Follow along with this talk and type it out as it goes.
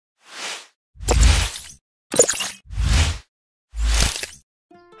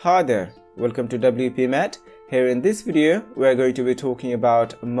Hi there, welcome to WPMat. Here in this video, we are going to be talking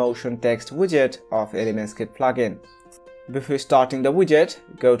about Motion Text Widget of Elementskit plugin. Before starting the widget,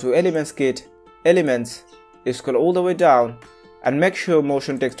 go to Elementskit, Elements, scroll all the way down and make sure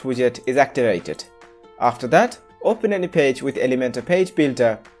Motion Text Widget is activated. After that, open any page with Elementor Page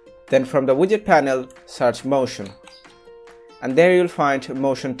Builder. Then from the widget panel, search Motion. And there you'll find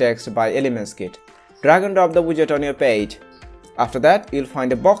Motion Text by Elementskit. Drag and drop the widget on your page. After that, you'll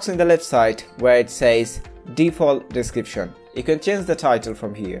find a box in the left side where it says Default Description. You can change the title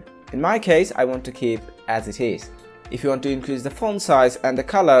from here. In my case, I want to keep as it is. If you want to increase the font size and the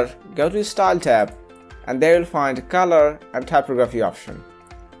color, go to Style tab and there you'll find Color and Typography option.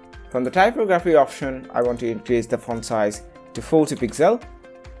 From the Typography option, I want to increase the font size to 40 pixels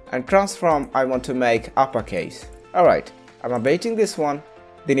and Transform I want to make uppercase. Alright, I'm updating this one.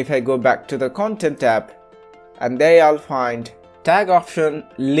 Then if I go back to the Content tab, and there I'll find Tag option,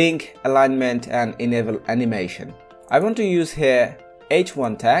 Link, Alignment and Enable Animation. I want to use here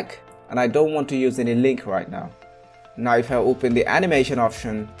H1 tag and I don't want to use any link right now. Now if I open the Animation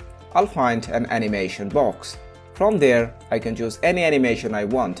option, I'll find an animation box. From there, I can choose any animation I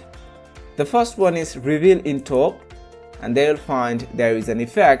want. The first one is Reveal in Top, and there you'll find there is an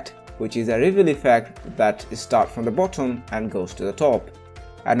effect which is a reveal effect that starts from the bottom and goes to the top.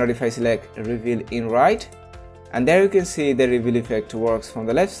 And now if I select Reveal in Right, and there you can see the reveal effect works from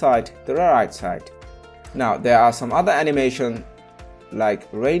the left side to the right side. Now there are some other animations like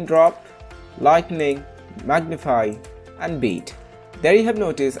raindrop, lightning, magnify and beat. There you have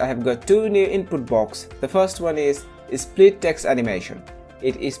noticed I have got two new input box. The first one is split text animation.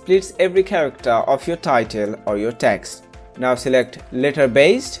 It splits every character of your title or your text. Now select letter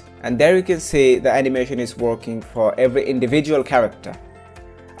based and there you can see the animation is working for every individual character.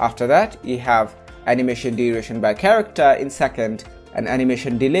 After that you have animation duration by character in second and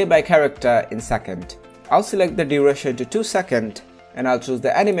animation delay by character in second. I'll select the duration to 2 seconds and I'll choose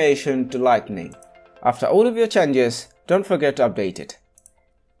the animation to lightning. After all of your changes, don't forget to update it.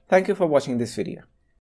 Thank you for watching this video.